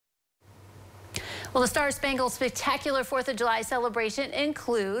Well, the Star Spangled Spectacular 4th of July celebration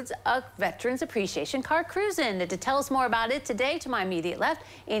includes a Veterans Appreciation Car Cruise-In. To tell us more about it today, to my immediate left,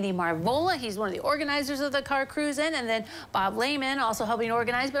 Andy Marvola. He's one of the organizers of the Car Cruise-In, and then Bob Lehman, also helping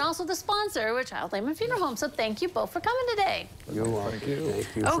organize, but also the sponsor, with Child Lehman Funeral Home. So thank you both for coming today. You're welcome. Thank you.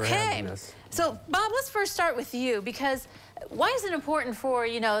 Thank you for having us. So, Bob, let's first start with you, because why is it important for,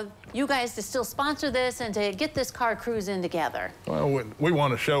 you guys to still sponsor this and to get this car cruise in together? Well, we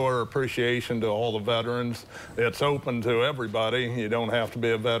want to show our appreciation to all the veterans. It's open to everybody. You don't have to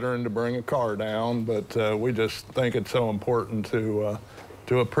be a veteran to bring a car down, but we just think it's so important to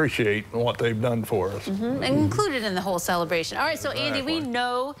appreciate what they've done for us. And included in the whole celebration. All right, so Andy, we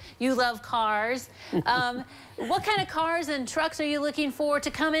know you love cars. What kind of cars and trucks are you looking for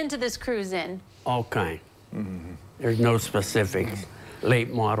to come into this cruise-in? All kind. There's no specifics.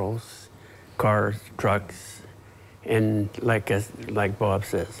 Late models, cars, trucks, and like Bob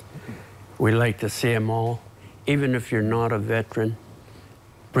says, we like to see them all. Even if you're not a veteran,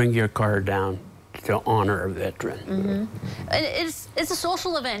 bring your car down to honor a veteran. It's a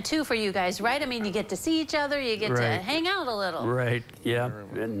social event too for you guys, right? I mean, you get to see each other, you get to hang out a little. Right, yeah,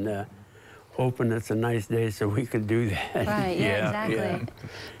 and hoping it's a nice day so we could do that. Right, yeah, exactly. Yeah.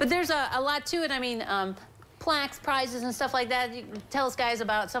 But there's a lot to it. I mean, plaques, prizes, and stuff like that. You can tell us guys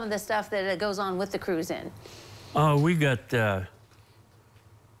about some of the stuff that goes on with the cruise-in. We got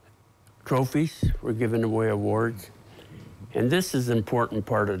trophies. We're giving away awards. And this is an important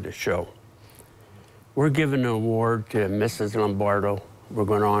part of the show. We're giving an award to Mrs. Lombardo. We're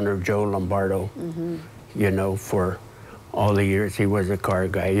going to honor Joe Lombardo, for all the years he was a car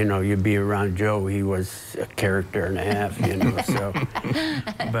guy. You'd be around Joe, he was a character and a half, so.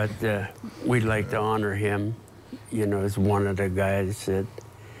 But we'd like to honor him, as one of the guys that,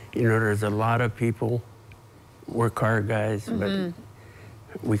 there's a lot of people, we're car guys, but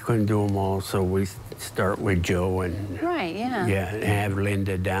we couldn't do them all, so we start with Joe and and have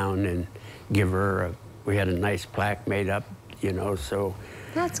Linda down and give her we had a nice plaque made up, so.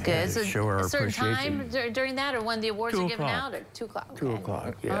 That's good. So show our a certain appreciation. time during that, or when the awards are given out, or 2 o'clock? 2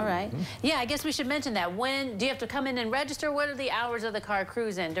 o'clock, yeah. All right. Yeah, I guess we should mention that. When do you have to come in and register? What are the hours of the car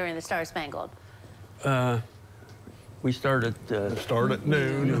cruise-in during the Star Spangled? We start at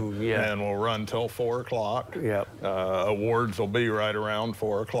noon, yeah. And we'll run till 4 o'clock. Yep. Awards will be right around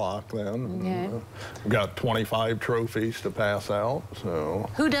 4 o'clock then. Okay. We've got 25 trophies to pass out, so.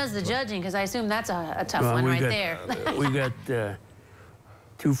 Who does the judging? Because I assume that's a tough one right there. We got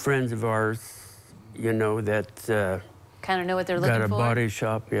 2 friends of ours, that kind of know what they're looking for. Got a body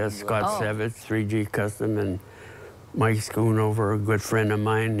shop, yes, Scott Sevitz, 3G Custom, and Mike Schoonover, a good friend of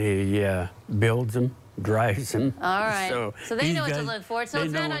mine. He builds them, drives them. All right. So they know what to look for. So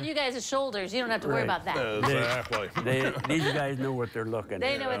it's not on you guys' shoulders. You don't have to worry about that. Exactly. These guys know what they're looking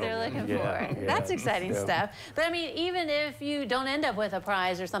They know what they're looking for. Yeah, That's exciting stuff. But I mean, even if you don't end up with a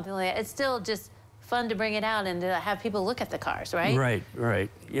prize or something like that, it's still just fun to bring it out and to have people look at the cars, right? Right.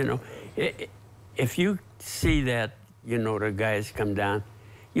 If you see that, the guys come down,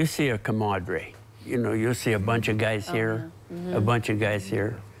 you see a camaraderie. You'll see a bunch of guys here, a bunch of guys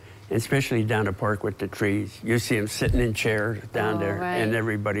here, especially down the park with the trees. You see them sitting in chairs down there, and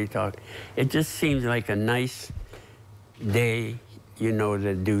everybody talk. It just seems like a nice day,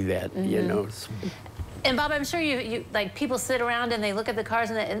 to do that, And Bob, I'm sure you like people sit around and they look at the cars,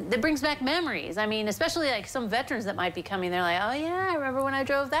 and it brings back memories. I mean, especially like some veterans that might be coming. They're like, oh yeah, I remember when I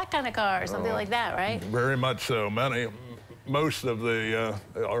drove that kind of car or something like that, right? Very much so. Most of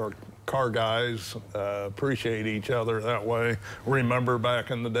our car guys appreciate each other that way. Remember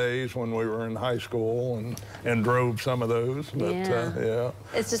back in the days when we were in high school and drove some of those. But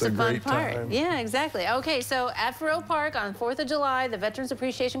it's just a fun part. Time. Yeah, exactly. Okay, so at Faroe Park on 4th of July, the Veterans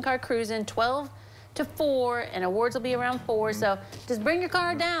Appreciation Car Cruise-In, 12 to 4, and awards will be around 4. So just bring your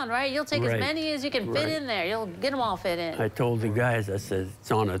car down, right? You'll take as many as you can fit in there. You'll get them all fit in. I told the guys, I said, it's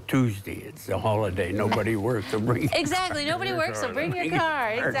on a Tuesday. It's a holiday. Nobody works, so bring Exactly. Nobody works, so bring your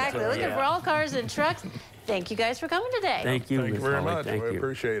car. Exactly. Looking for all cars and trucks. Thank you guys for coming today. Thank you. Thank you very much. Thank you. We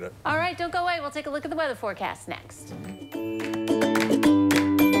appreciate it. All right, don't go away. We'll take a look at the weather forecast next.